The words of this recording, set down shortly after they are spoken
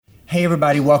Hey,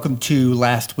 everybody. Welcome to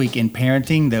Last Week in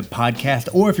Parenting, the podcast.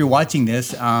 Or if you're watching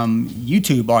this,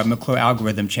 YouTube, our McClure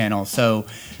Algorithm channel. So,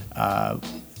 well,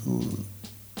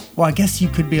 I guess you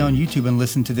could be on YouTube and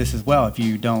listen to this as well if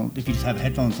you just have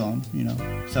headphones on, you know.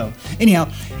 So, anyhow,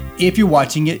 if you're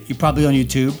watching it, you're probably on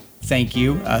YouTube. Thank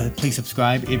you. Please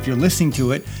subscribe. If you're listening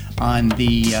to it on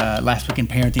the Last Week in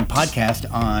Parenting podcast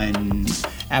on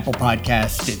Apple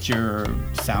Podcasts, Stitcher,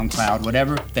 SoundCloud,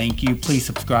 whatever, thank you. Please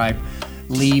subscribe.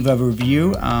 Leave a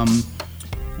review.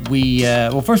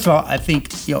 Well, first of all, I think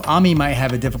Ami might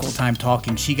have a difficult time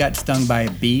talking. She got stung by a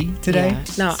bee today. Yeah.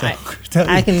 No, so,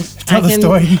 I can tell the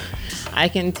story. I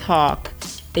can talk.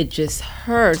 It just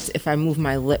hurts if I move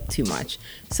my lip too much.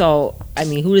 So, I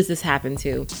mean, who does this happen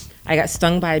to? I got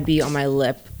stung by a bee on my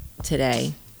lip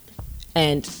today,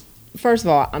 and first of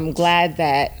all, I'm glad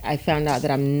that I found out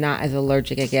that I'm not as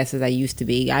allergic, I guess, as I used to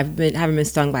be. Haven't been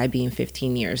stung by a bee in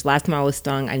 15 years. Last time I was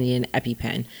stung, I needed an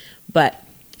EpiPen. But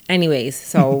anyways,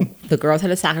 so the girls had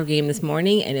a soccer game this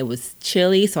morning, and it was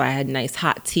chilly, so I had nice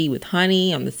hot tea with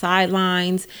honey on the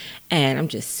sidelines, and I'm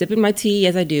just sipping my tea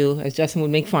as I do, as Justin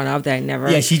would make fun of, that I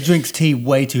never... Yeah, she drinks tea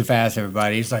way too fast,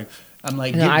 everybody. It's like... I'm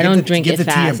like, no, I don't drink it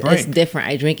fast. It's different.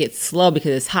 I drink it slow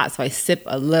because it's hot, so I sip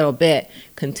a little bit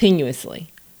continuously.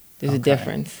 There's a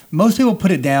difference. Most people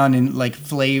put it down and like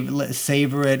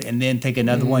savor it and then take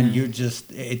another one. You're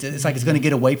just, it's like it's going to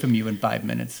get away from you in 5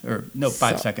 minutes or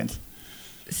 5 seconds.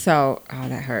 So,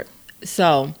 that hurt.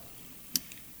 So,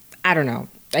 I don't know.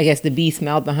 I guess the bee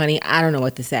smelled the honey. I don't know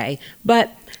what to say.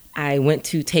 But I went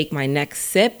to take my next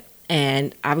sip.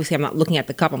 And obviously, I'm not looking at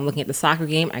the cup. I'm looking at the soccer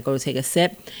game. I go to take a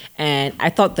sip. And I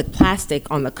thought the plastic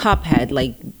on the cup had,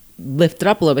 like, lifted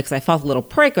up a little bit because I felt a little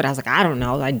prick. But I was like, I don't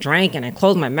know. I drank and I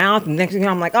closed my mouth. And next thing you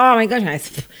know, I'm like, oh, my gosh. And I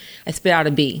spit out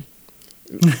a bee.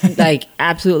 Like,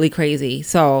 absolutely crazy.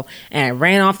 So, and I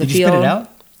ran off the field. Did you spit it out?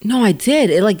 No, I did.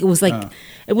 It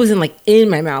wasn't, like, in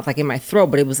my mouth, like in my throat.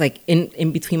 But it was, like,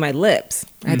 in between my lips.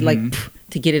 I had,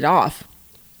 to get it off.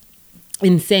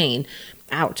 Insane.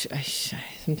 Ouch.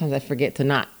 Sometimes I forget to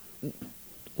not,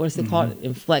 what is it called?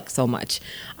 Inflect so much.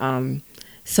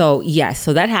 So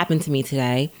that happened to me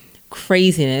today.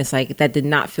 Craziness. Like, that did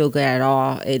not feel good at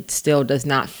all. It still does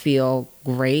not feel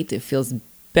great. It feels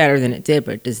better than it did,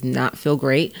 but it does not feel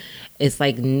great. It's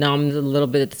like numbed a little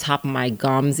bit at the top of my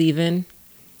gums even.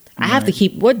 I have to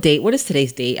keep, what is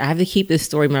today's date? I have to keep this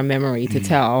story in my memory to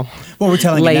tell well, we're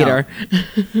telling later.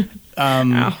 You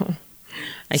now.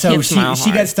 So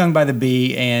she got stung by the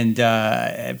bee, and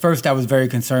at first I was very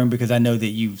concerned because I know that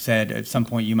you said at some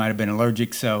point you might have been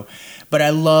allergic. But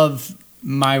I love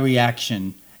my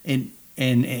reaction in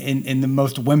the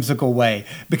most whimsical way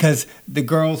because the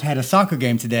girls had a soccer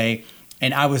game today,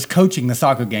 and I was coaching the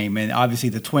soccer game, and obviously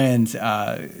the twins,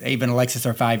 Ava and Alexis,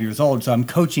 are 5 years old, so I'm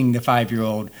coaching the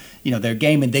 5-year-old, their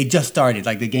game, and they just started,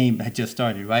 like the game had just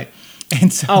started, right?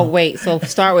 And so, so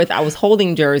start with, I was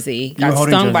holding Jersey, got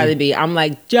stung by the bee. I'm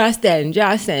like, Justin,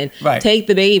 right. Take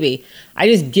the baby. I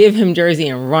just give him Jersey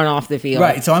and run off the field.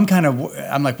 Right. So I'm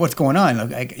like, what's going on?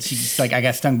 She's like, I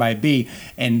got stung by a bee,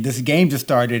 and this game just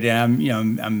started,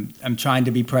 and I'm trying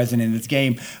to be present in this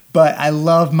game, but I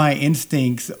love my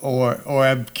instincts, or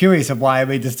I'm curious of why I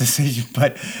made this decision.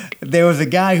 But there was a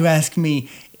guy who asked me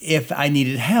if I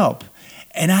needed help,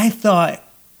 and I thought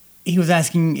he was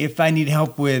asking if I need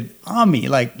help with Ami,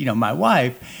 my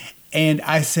wife. And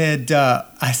I said,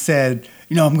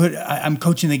 I'm good. I'm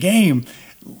coaching the game.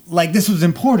 Like, this was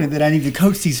important that I need to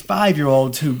coach these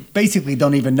 5-year-olds who basically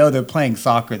don't even know they're playing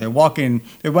soccer. They're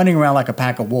running around like a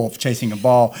pack of wolves chasing a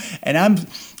ball. And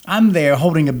I'm there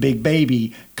holding a big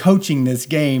baby, coaching this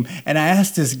game. And I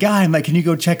asked this guy, I'm like, can you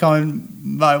go check on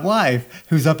my wife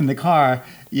who's up in the car,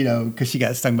 because she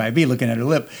got stung by a bee, looking at her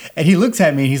lip. And he looks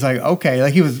at me and he's like, okay,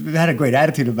 like he had a great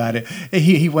attitude about it. And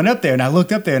he went up there, and I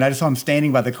looked up there, and I just saw him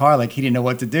standing by the car like he didn't know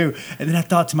what to do. And then I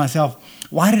thought to myself,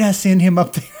 why did I send him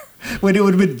up there? When it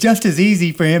would have been just as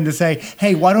easy for him to say,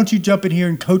 hey, why don't you jump in here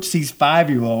and coach these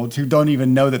 5-year-olds who don't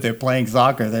even know that they're playing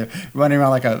soccer? They're running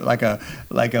around like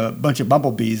a bunch of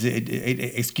bumblebees.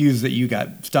 Excuse that you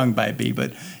got stung by a bee,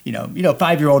 but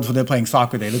 5-year-olds, when they're playing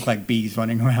soccer, they look like bees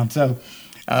running around. So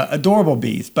adorable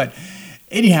bees. But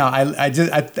anyhow, I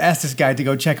asked this guy to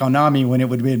go check on Ami when it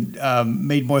would have been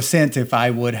made more sense if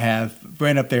I would have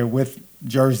ran up there with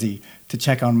Jersey to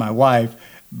check on my wife.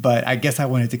 But I guess I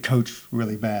wanted to coach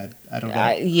really bad. I don't know.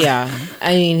 Yeah.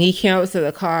 I mean, he came up to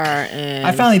the car and...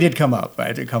 I finally did come up. I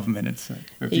had a couple minutes,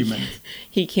 or a few minutes.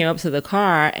 He came up to the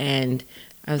car and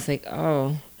I was like,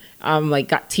 oh.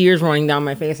 Got tears rolling down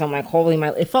my face. I'm like holding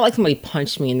it felt like somebody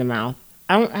punched me in the mouth.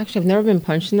 I've never been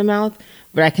punched in the mouth,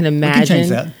 but I can imagine. We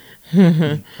can change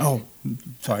that. Oh,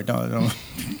 sorry. No.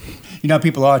 You know how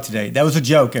people are today. That was a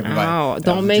joke, everybody. Oh, That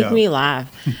don't was a make joke. me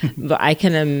laugh. But I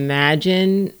can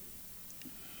imagine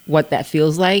what that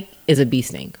feels like is a bee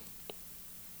sting.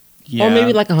 Yeah. Or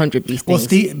maybe like 100 bee Well,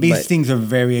 stings. bee but- stings are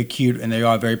very acute and they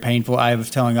are very painful. I was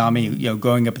telling Ami,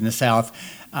 growing up in the South,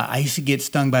 I used to get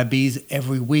stung by bees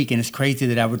every week, and it's crazy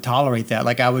that I would tolerate that.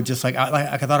 Like I would just I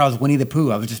thought I was Winnie the Pooh.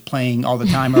 I was just playing all the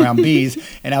time around bees,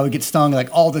 and I would get stung like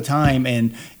all the time.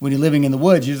 And when you're living in the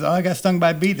woods, you're just, I got stung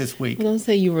by a bee this week. Well, don't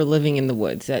say you were living in the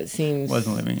woods. That seems...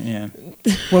 Wasn't living, yeah.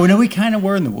 Well, no, we kind of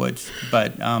were in the woods,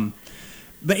 but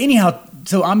anyhow,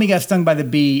 so Ami got stung by the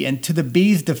bee, and to the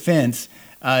bee's defense.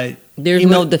 There's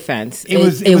no defense. It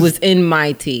was in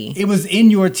my tea. It was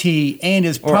in your tea, and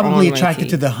is probably on my attracted tea.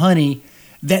 to the honey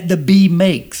that the bee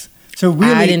makes. So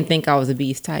really, I didn't think I was a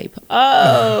bee's type.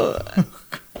 Oh.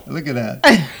 Look at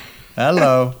that.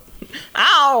 Hello.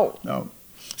 Ow. No.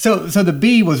 So the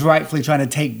bee was rightfully trying to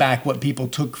take back what people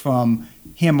took from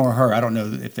him or her. I don't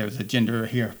know if there's a gender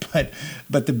here,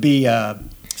 but the bee.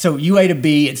 So you ate a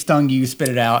bee, it stung you, you spit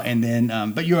it out, and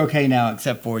then, but you're okay now,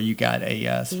 except for you got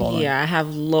a swollen. Yeah, I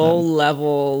have low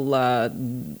level,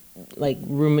 like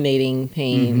ruminating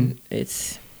pain.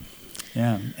 It's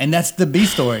Yeah, and that's the bee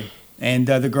story. And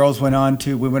the girls went on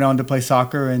to play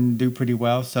soccer and do pretty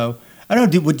well. So I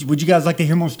don't know. Would you guys like to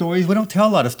hear more stories? We don't tell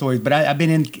a lot of stories, but I've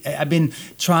been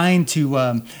trying to.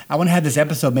 I want to have this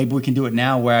episode. Maybe we can do it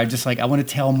now, where I want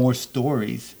to tell more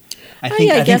stories. I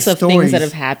guess think of things that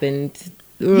have happened.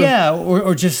 Ugh. Yeah,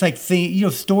 or just like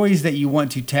stories that you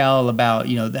want to tell about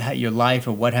your life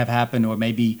or what have happened, or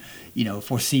maybe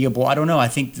foreseeable. I don't know. I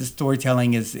think the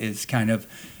storytelling is kind of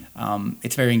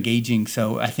it's very engaging.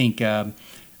 So I think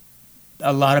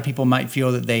a lot of people might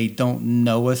feel that they don't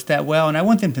know us that well, and I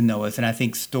want them to know us. And I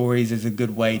think stories is a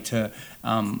good way to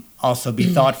also be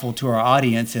thoughtful to our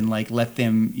audience and let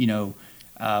them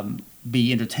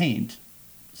be entertained.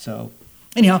 So.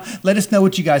 Anyhow, let us know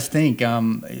what you guys think,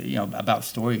 about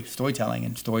storytelling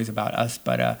and stories about us.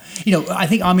 But I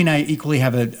think Ami and I equally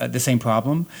have the same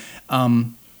problem,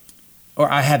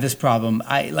 or I have this problem.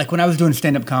 When I was doing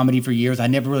stand-up comedy for years, I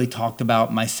never really talked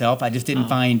about myself. I just didn't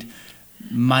find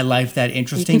my life that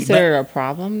interesting. You consider it a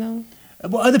problem, though?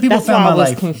 Well, other people That's found why my I was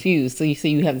life confused. So you say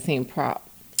you have the same problem.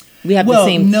 We have the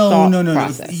same thought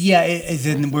process. Yeah, as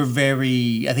in I think we're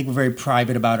very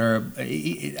private about our.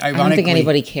 Ironically, I don't think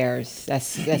anybody cares.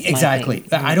 That's exactly.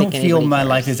 My thing. I don't feel my cares.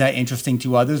 life is that interesting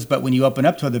to others, but when you open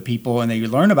up to other people and they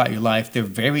learn about your life, they're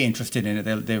very interested in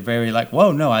it. They're very like,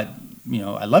 whoa, no, I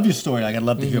love your story. I'd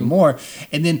love to hear more.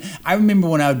 And then I remember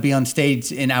when I would be on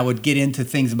stage and I would get into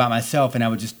things about myself and I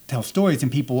would just tell stories,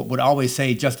 and people would always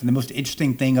say, Justin, the most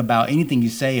interesting thing about anything you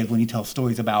say is when you tell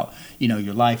stories about,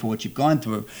 your life or what you've gone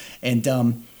through. And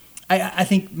I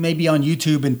think maybe on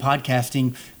YouTube and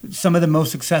podcasting, some of the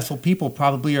most successful people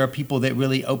probably are people that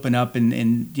really open up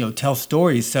and tell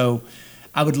stories. So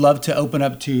I would love to open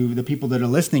up to the people that are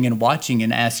listening and watching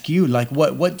and ask you,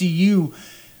 what do you...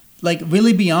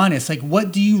 really be honest.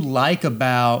 What do you like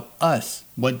about us?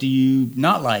 What do you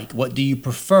not like? What do you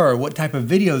prefer? What type of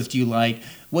videos do you like?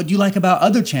 What do you like about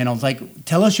other channels?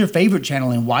 Tell us your favorite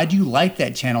channel and why do you like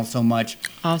that channel so much?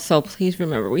 Also, please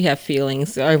remember, we have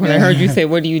feelings. So when I heard you say,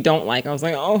 what do you don't like? I was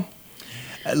like, oh.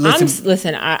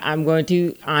 Listen, I'm going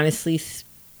to honestly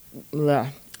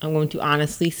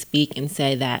speak and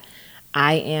say that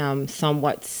I am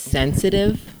somewhat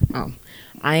sensitive.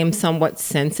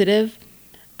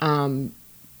 And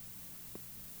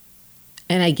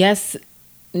I guess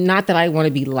not that I want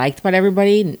to be liked by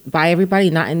everybody,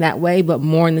 not in that way, but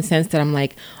more in the sense that I'm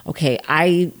like, okay,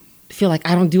 I feel like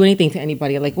I don't do anything to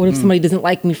anybody. Like, what if somebody doesn't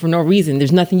like me for no reason?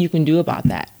 There's nothing you can do about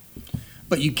that.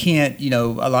 But you can't, a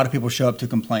lot of people show up to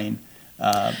complain.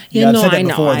 I've said that know.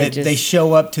 before. They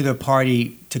show up to the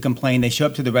party to complain. They show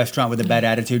up to the restaurant with a bad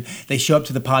attitude. They show up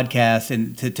to the podcast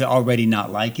and to already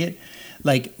not like it.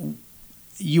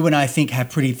 You and I think have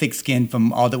pretty thick skin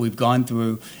from all that we've gone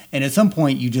through. And at some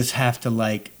point you just have to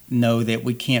know that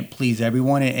we can't please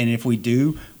everyone. And if we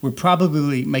do, we're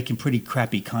probably making pretty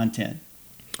crappy content.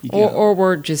 Or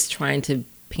we're just trying to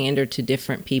pander to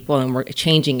different people and we're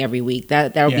changing every week.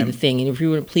 That would be the thing. And if you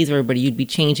were to please everybody, you'd be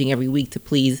changing every week to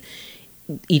please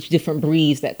each different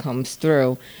breeze that comes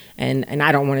through. And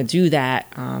I don't want to do that,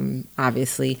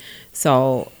 obviously.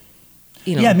 So,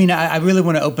 Yeah, I really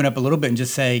want to open up a little bit and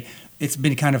just say, it's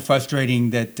been kind of frustrating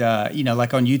that, on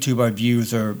YouTube, our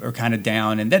views are kind of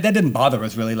down. And that didn't bother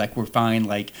us, really. We're fine.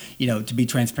 To be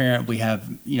transparent, we have,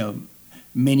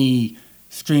 many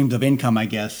streams of income, I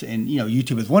guess. And,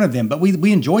 YouTube is one of them. But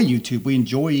we enjoy YouTube. We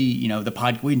enjoy,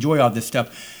 we enjoy all this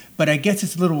stuff. But I guess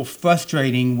it's a little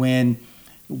frustrating when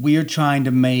we're trying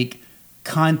to make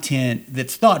content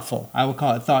that's thoughtful. I would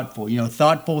call it thoughtful.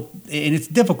 Thoughtful, and it's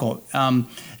difficult.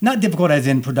 Not difficult as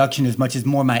in production as much as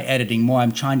more my editing. More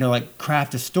I'm trying to like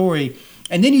craft a story.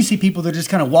 And then you see people that are just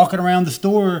kind of walking around the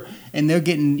store and they're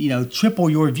getting, triple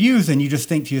your views, and you just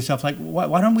think to yourself, like,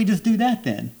 why don't we just do that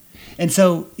then? And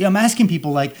so I'm asking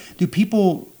people, like, do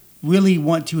people really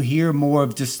want to hear more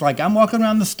of just like, I'm walking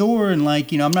around the store and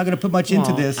like, I'm not going to put much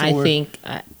into this? I think,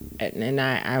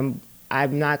 I'm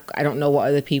not, I don't know what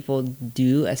other people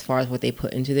do as far as what they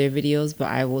put into their videos, but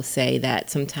I will say that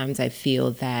sometimes I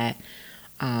feel that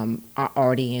our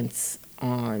audience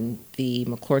on the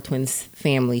McClure Twins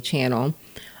family channel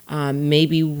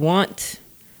maybe want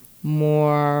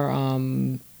more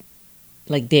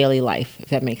like daily life, if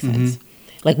that makes sense.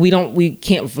 Like we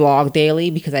can't vlog daily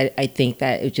because I think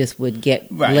that it just would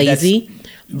get lazy.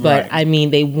 But I mean,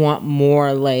 they want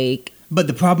more like. But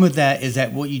the problem with that is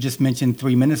that what you just mentioned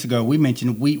 3 minutes ago, we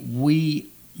mentioned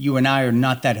you and I are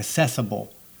not that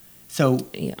accessible. So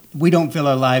we don't feel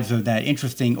our lives are that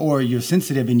interesting, or you're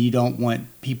sensitive and you don't want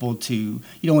you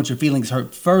don't want your feelings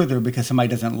hurt further because somebody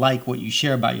doesn't like what you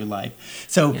share about your life.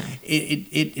 So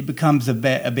it becomes a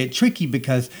bit tricky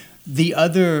because the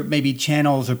other maybe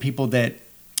channels or people that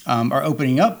are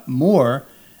opening up more,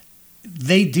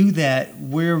 they do that.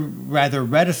 We're rather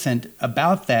reticent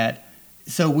about that.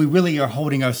 So we really are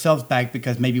holding ourselves back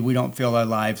because maybe we don't feel our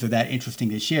lives are that interesting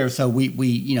to share. So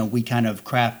we kind of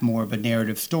craft more of a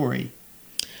narrative story.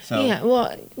 So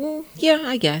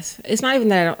I guess it's not even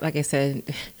that. Like I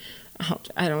said,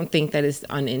 I don't think that it's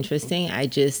uninteresting. I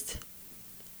guess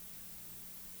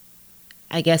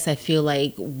I feel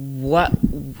like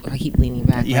I keep leaning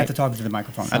back. You have to talk to the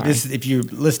microphone. If you're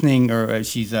listening, or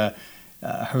she's her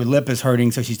lip is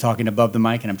hurting, so she's talking above the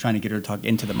mic, and I'm trying to get her to talk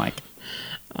into the mic.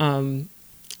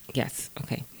 Yes.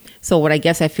 Okay. So what I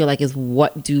guess I feel like is,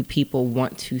 what do people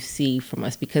want to see from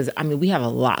us? Because I mean, we have a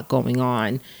lot going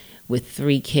on with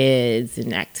 3 kids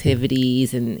and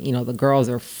activities, and the girls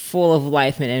are full of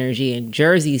life and energy, and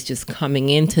Jersey's just coming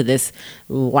into this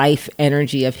life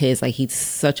energy of his. Like, he's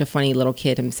such a funny little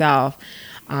kid himself.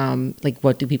 Like,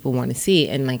 what do people want to see?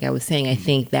 And like I was saying, I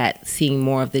think that seeing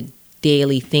more of the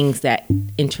daily things, that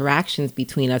interactions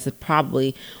between us, is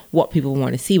probably what people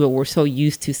want to see. But we're so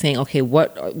used to saying, okay,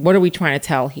 what are we trying to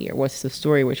tell here? What's the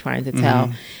story we're trying to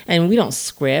tell? And we don't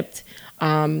script.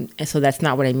 And so that's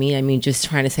not what I mean. I mean, just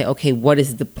trying to say, okay, what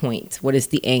is the point? What is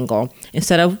the angle?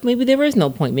 Instead of, maybe there is no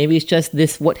point. Maybe it's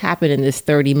just what happened in this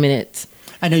 30 minutes.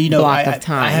 I know, block of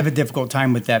time. I have a difficult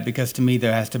time with that, because to me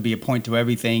there has to be a point to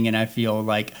everything, and I feel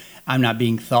like I'm not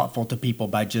being thoughtful to people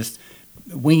by just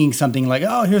winging something like,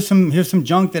 oh, here's some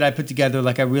junk that I put together.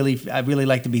 Like, I really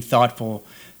like to be thoughtful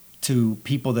to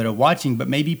people that are watching, but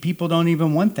maybe people don't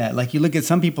even want that. Like, you look at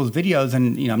some people's videos,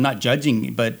 and I'm not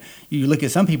judging, but you look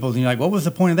at some people's and you're like, what was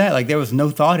the point of that? Like, there was no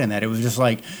thought in that. It was just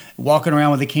like walking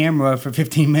around with a camera for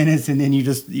 15 minutes, and then you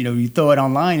just you throw it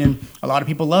online, and a lot of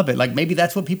people love it. Like, maybe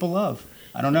that's what people love.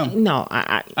 I don't know. No,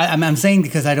 I'm saying,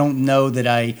 because I don't know that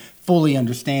I fully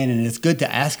understand, and it's good to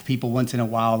ask people once in a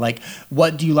while, like,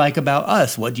 what do you like about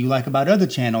us? What do you like about other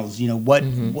channels?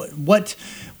 What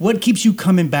keeps you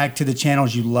coming back to the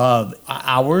channels you love,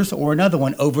 ours or another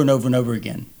one, over and over and over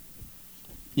again?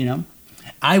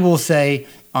 I will say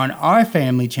on our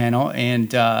family channel,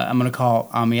 and I'm going to call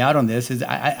Ami out on this, is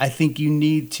I think you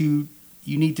need to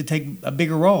take a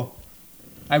bigger role.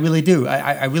 I really do.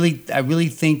 I really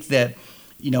think that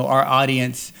our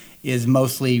audience is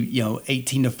mostly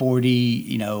 18 to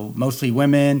 40, mostly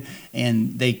women,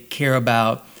 and they care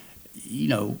about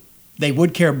they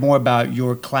would care more about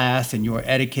your class and your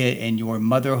etiquette and your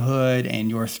motherhood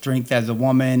and your strength as a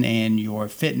woman and your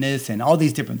fitness and all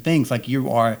these different things. Like, you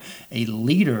are a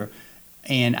leader.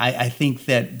 And I think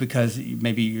that because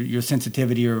maybe your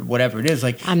sensitivity or whatever it is,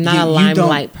 like, I'm not a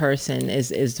limelight person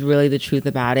is really the truth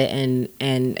about it.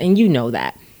 And you know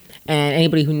that. And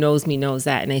anybody who knows me knows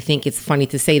that. And I think it's funny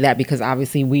to say that, because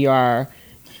obviously we are,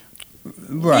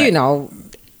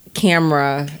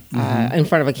 camera, in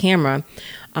front of a camera.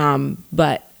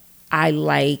 But I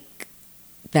like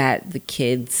that the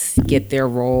kids get their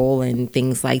role and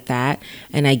things like that.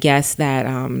 And I guess that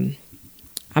I'm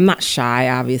not shy,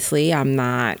 obviously. I'm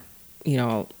not,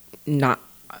 not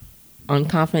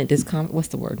unconfident, what's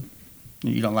the word?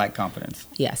 You don't lack confidence.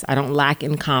 Yes, I don't lack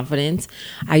in confidence.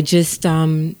 I just,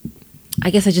 I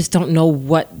guess I just don't know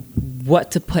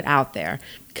what to put out there,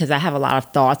 because I have a lot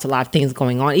of thoughts, a lot of things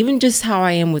going on. Even just how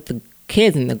I am with the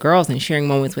kids and the girls and sharing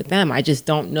moments with them. I just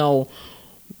don't know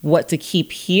what to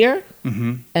keep here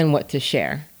and what to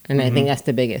share. And I think that's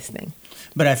the biggest thing.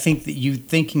 But I think that you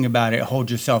thinking about it hold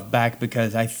yourself back,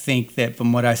 because I think that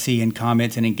from what I see in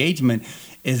comments and engagement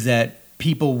is that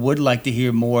people would like to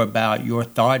hear more about your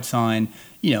thoughts on,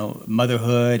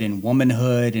 motherhood and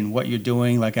womanhood and what you're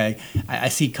doing. Like I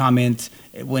see comments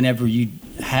whenever you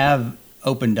have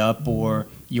opened up or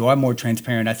you are more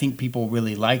transparent. I think people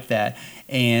really like that.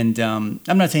 And I'm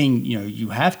not saying, you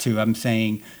have to. I'm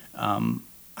saying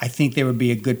I think there would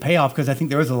be a good payoff because I think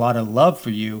there is a lot of love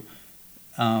for you.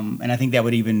 And I think that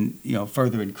would even,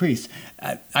 further increase.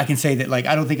 I can say that, like,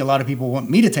 I don't think a lot of people want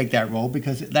me to take that role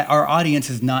because our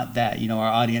audience is not that.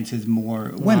 Our audience is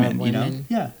more women,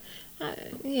 Yeah.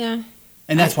 Yeah.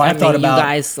 And that's why I thought about... You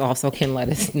guys also can let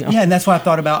us know. Yeah, and that's why I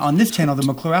thought about on this channel, the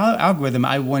McClure Algorithm,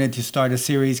 I wanted to start a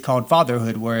series called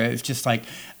Fatherhood, where it's just like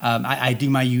I do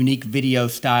my unique video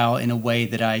style in a way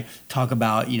that I talk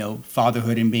about,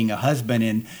 fatherhood and being a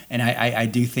husband, and I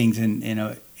do things in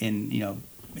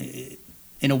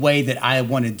a way that I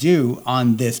want to do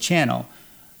on this channel.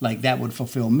 Like, that would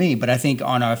fulfill me. But I think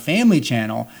on our family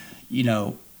channel,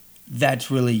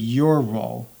 that's really your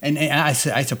role, and I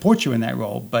support you in that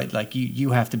role. But like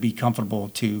you have to be comfortable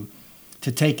to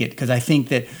take it, because I think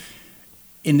that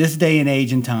in this day and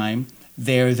age and time,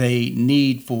 there's a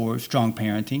need for strong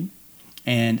parenting,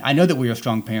 and I know that we are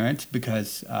strong parents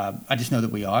because I just know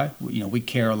that we are. We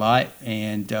care a lot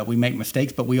and we make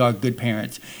mistakes, but we are good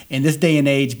parents in this day and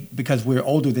age because we're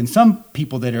older than some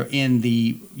people that are in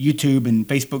the YouTube and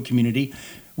Facebook community.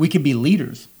 We could be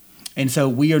leaders. And so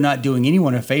we are not doing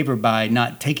anyone a favor by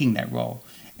not taking that role.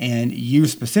 And you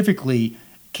specifically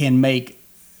can make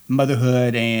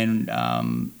motherhood and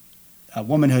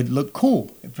womanhood look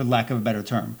cool, for lack of a better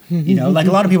term. Like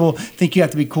a lot of people think you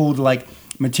have to be cool to like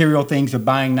material things or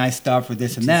buying nice stuff or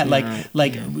this and that.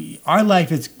 Our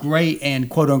life is great and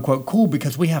quote unquote cool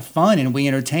because we have fun and we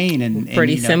entertain and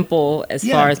pretty simple as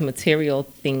far as material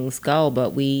things go.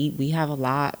 But we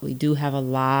do have a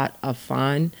lot of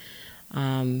fun.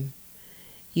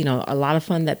 A lot of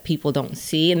fun that people don't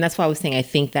see. And that's why I was saying, I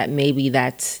think that maybe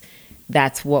that's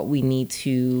what we need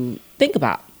to think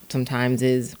about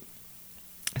sometimes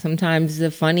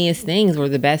the funniest things or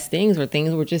the best things or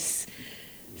things we're just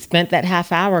spent that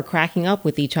half hour cracking up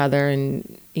with each other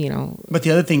and, But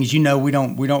the other thing is, we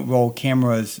don't roll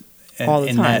cameras all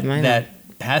the time. that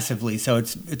passively. So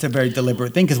it's a very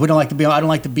deliberate thing because I don't like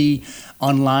to be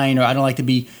online, or I don't like to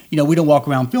be, we don't walk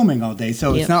around filming all day.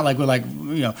 So it's not like we're like,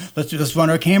 let's just run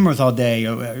our cameras all day.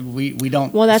 Or we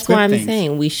don't. Well, that's why I'm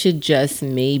saying we should just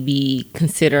maybe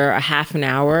consider a half an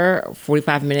hour,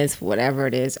 45 minutes, whatever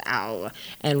it is, out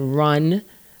and run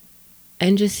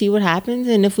and just see what happens.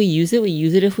 And if we use it, we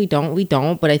use it. If we don't, we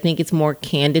don't. But I think it's more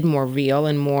candid, more real,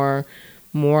 and more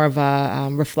of a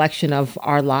reflection of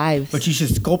our lives. But you should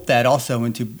sculpt that also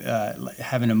into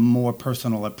having a more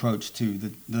personal approach to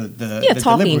the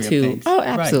talking delivery to of things. Oh,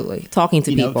 absolutely. Right. Talking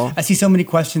to people. I see so many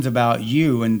questions about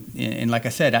you, and like I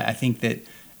said, I think that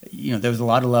there was a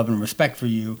lot of love and respect for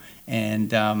you,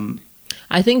 and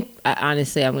I think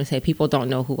honestly, I'm going to say people don't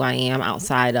know who I am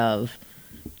outside of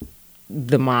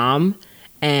the mom,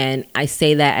 and I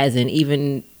say that as in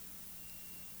even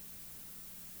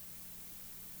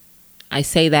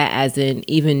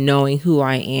knowing who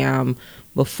I am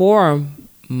before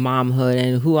momhood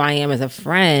and who I am as a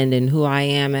friend and who I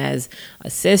am as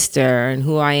a sister and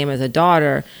who I am as a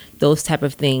daughter, those type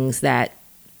of things that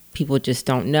people just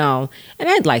don't know. And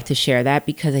I'd like to share that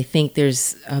because I think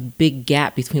there's a big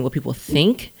gap between what people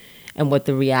think and what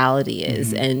the reality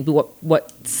is. And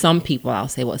what some people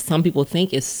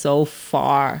think is so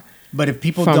far. But if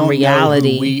people from don't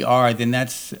reality, know who we are, then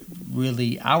that's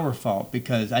really our fault,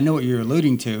 because I know what you're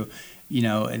alluding to,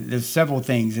 and there's several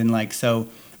things. And so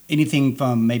anything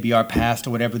from maybe our past or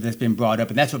whatever that's been brought up,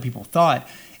 and that's what people thought,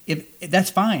 that's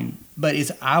fine. But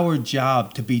it's our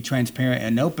job to be transparent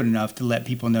and open enough to let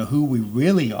people know who we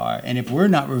really are. And if we're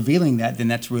not revealing that, then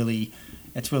that's really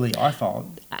our fault,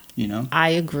 I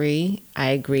agree.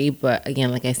 But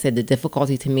again, like I said, the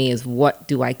difficulty to me is what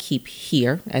do I keep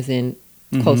here, as in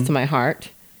close to my heart,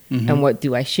 and what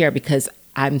do I share? Because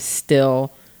I'm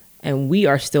still, and we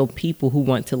are still people who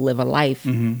want to live a life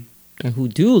and who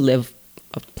do live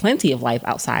plenty of life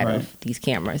outside of these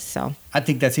cameras. So I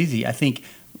think that's easy. I think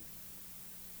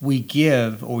we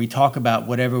give or we talk about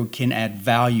whatever can add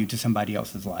value to somebody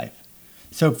else's life.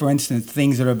 So for instance,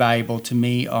 things that are valuable to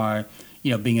me are,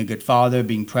 being a good father,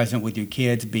 being present with your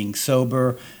kids, being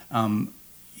sober,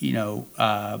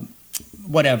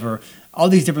 whatever, all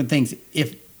these different things.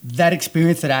 If that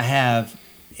experience that I have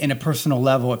in a personal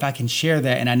level, if I can share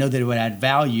that and I know that it would add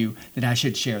value, then I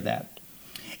should share that.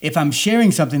 If I'm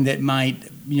sharing something that might,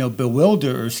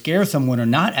 bewilder or scare someone or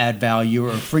not add value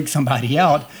or freak somebody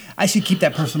out, I should keep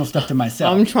that personal stuff to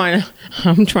myself. I'm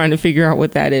trying to figure out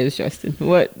what that is, Justin.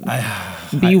 What?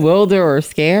 bewilder or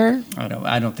scare?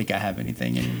 I don't think I have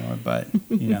anything anymore, but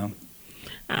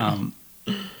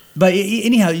but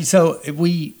anyhow, so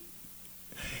we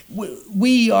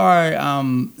are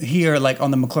here like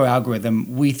on the McClure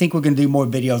algorithm. We think we're going to do more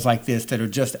videos like this that are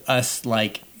just us,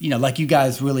 like like you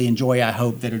guys really enjoy. I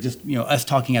hope that are just us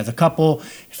talking as a couple,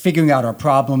 figuring out our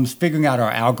problems, figuring out our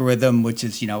algorithm, which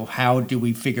is how do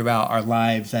we figure out our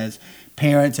lives as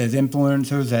parents, as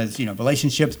influencers, as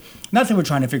relationships. Not that we're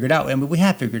trying to figure it out, and we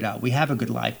have figured it out. We have a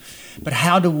good life, but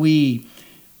how do we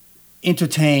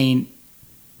entertain?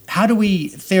 How do we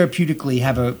therapeutically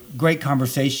have a great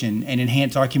conversation and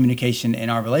enhance our communication and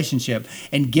our relationship,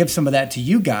 and give some of that to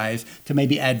you guys to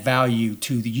maybe add value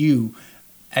to you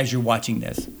as you're watching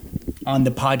this on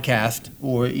the podcast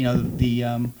or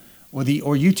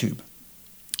or YouTube?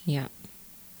 Yeah.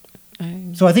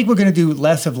 So I think we're going to do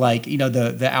less of like,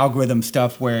 the algorithm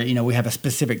stuff where, we have a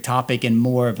specific topic, and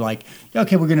more of like,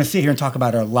 okay, we're going to sit here and talk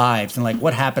about our lives and like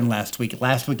what happened last week in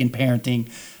parenting,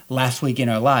 last week in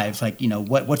our lives, like,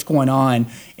 what's going on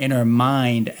in our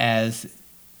mind as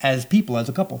people, as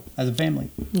a couple, as a family.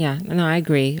 Yeah, no, I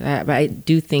agree. But I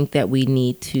do think that we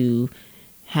need to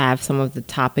have some of the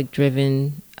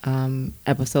topic-driven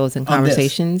episodes and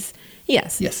conversations.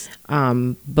 Yes.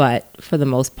 But for the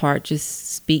most part, just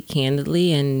speak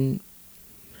candidly and.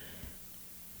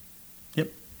 Yep.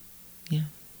 Yeah.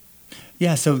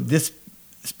 Yeah. So this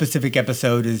specific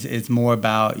episode is more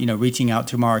about reaching out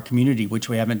to our community, which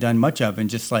we haven't done much of, and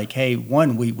just like, hey,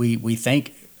 we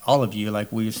thank all of you.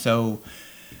 Like we're so.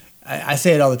 I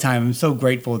say it all the time. I'm so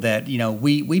grateful that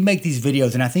we make these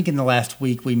videos, and I think in the last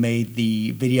week we made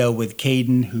the video with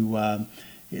Caden, who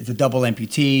is a double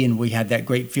amputee, and we had that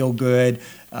great feel good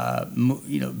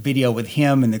video with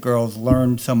him, and the girls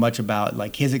learned so much about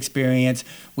like his experience.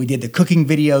 We did the cooking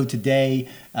video today.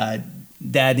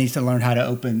 Dad needs to learn how to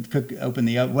open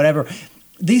the oven, whatever.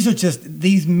 These are just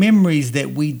these memories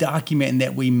that we document and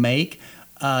that we make.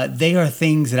 They are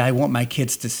things that I want my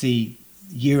kids to see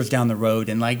years down the road,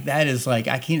 and like that is like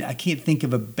I can't think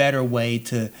of a better way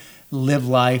to live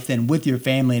life than with your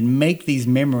family and make these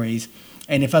memories.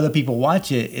 And if other people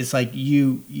watch it, it's like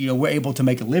we're able to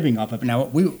make a living off of it. Now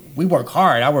we work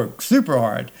hard. I work super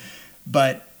hard,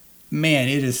 but man,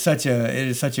 it is such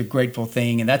a grateful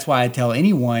thing, and that's why I tell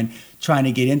anyone trying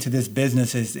to get into this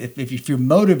business is if your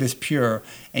motive is pure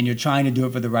and you're trying to do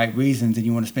it for the right reasons and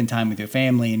you want to spend time with your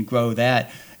family and grow that,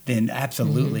 then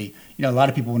absolutely. Mm-hmm. A lot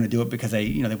of people want to do it because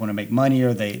they want to make money,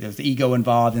 or there's the ego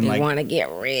involved, and they want to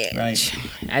get rich. Right.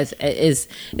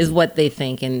 Is what they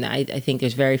think, and I think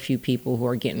there's very few people who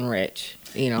are getting rich.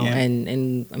 Yeah.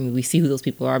 And I mean, we see who those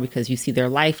people are because you see their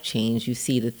life change. You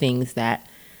see the things that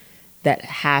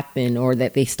happen or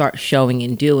that they start showing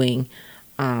and doing.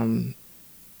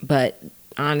 But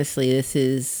honestly, this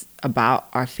is about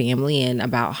our family and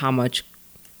about how much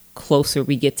closer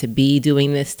we get to be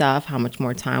doing this stuff, how much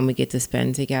more time we get to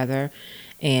spend together.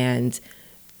 And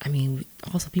I mean,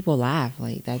 also people laugh.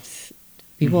 Like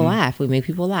people laugh. We make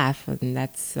people laugh. And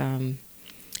that's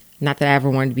not that I ever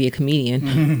wanted to be a comedian.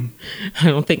 Mm-hmm. I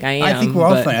don't think I am. I think we're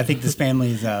all funny. I think this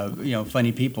family is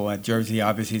funny people. At Jersey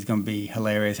obviously is going to be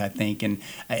hilarious, I think. And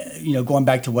going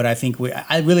back to what I think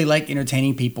I really like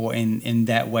entertaining people in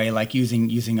that way, like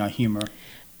using our humor.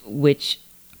 Which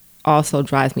also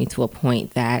drives me to a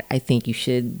point that I think you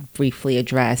should briefly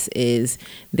address is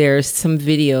there's some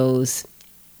videos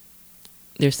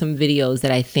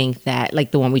that I think that,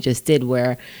 like the one we just did,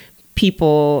 where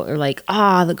people are like,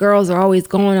 the girls are always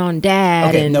going on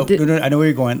dad. Okay, no, I know where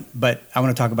you're going, but I want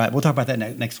to talk about it. We'll talk about that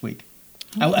next week.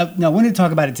 I wanted to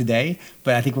talk about it today,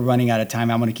 but I think we're running out of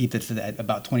time. I want to keep this at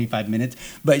about 25 minutes.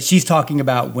 But she's talking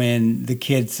about when the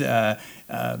kids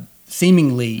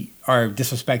seemingly are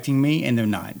disrespecting me, and they're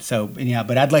not. So anyhow,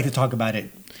 but I'd like to talk about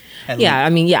it.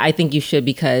 I think you should,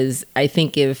 because I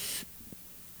think if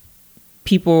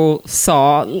people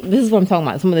saw, this is what I'm talking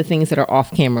about, some of the things that are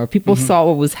off camera, people saw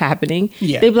what was happening,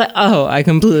 they'd be like, oh, I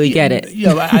completely get it.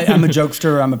 I'm a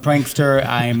jokester, I'm a prankster,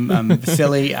 I'm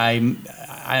silly,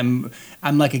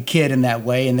 I'm like a kid in that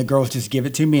way, and the girls just give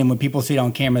it to me, and when people see it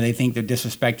on camera, they think they're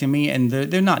disrespecting me, and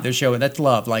they're not. They're showing that's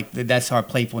love. Like that's our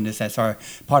playfulness. That's our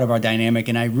part of our dynamic,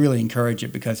 and I really encourage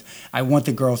it because I want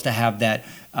the girls to have that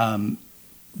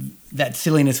that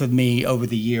silliness with me over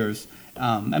the years.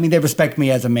 I mean, they respect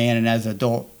me as a man and as an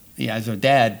adult, as their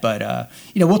dad, but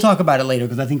we'll talk about it later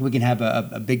because I think we can have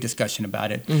a big discussion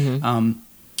about it. Mm-hmm.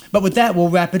 But with that, we'll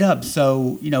wrap it up.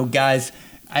 So, guys,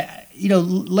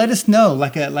 let us know.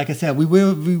 Like I said, we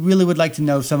really would like to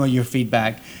know some of your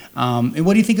feedback. And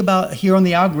what do you think about here on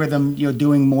the algorithm?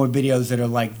 Doing more videos that are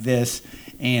like this,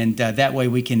 and that way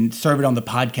we can serve it on the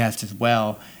podcast as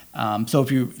well. So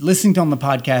if you're listening on the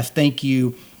podcast, thank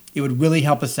you. It would really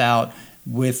help us out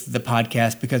with the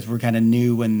podcast because we're kind of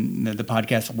new in the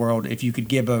podcast world. If you could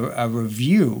give a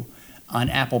review on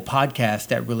Apple Podcasts,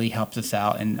 that really helps us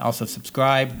out. And also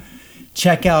subscribe.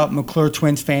 Check out McClure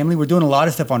Twins Family. We're doing a lot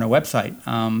of stuff on our website.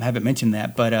 Haven't mentioned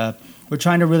that, but we're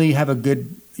trying to really have a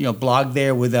good blog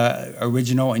there with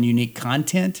original and unique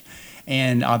content.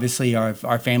 And obviously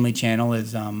our family channel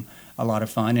is a lot of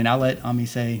fun. And I'll let Ami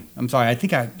say, I'm sorry, I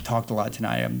think I talked a lot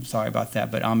tonight. I'm sorry about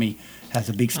that, but Ami has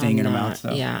a big sting in her mouth.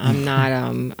 So. Yeah, I'm not.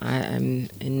 I'm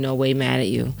in no way mad at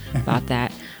you about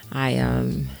that.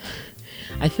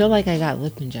 I feel like I got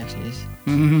lip injections.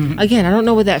 Mm-hmm. Again, I don't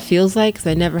know what that feels like because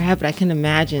I never have, but I can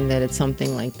imagine that it's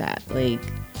something like that. Like,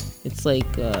 it's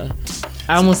like, I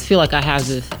almost feel like I have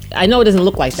this. I know it doesn't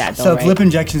look like that, though, So right? if lip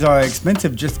injections are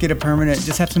expensive, just get a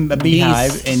just have a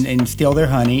beehive and steal their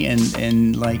honey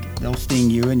and like they'll sting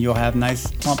you and you'll have nice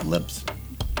plump lips.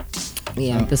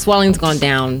 Yeah, so. The swelling's gone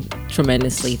down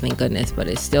tremendously, thank goodness, but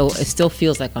it still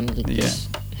feels like I'm looking. Yeah.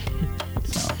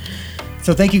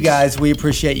 So thank you guys. We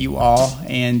appreciate you all,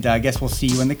 and I guess we'll see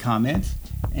you in the comments.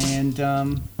 And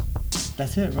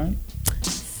that's it, right?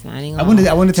 Signing off.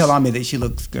 I want to tell Ami that she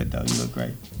looks good, though. You look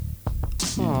great.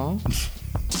 Oh,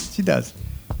 she does.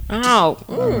 Ow!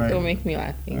 Right. Don't make me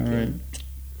laugh. Thank you.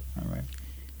 All right.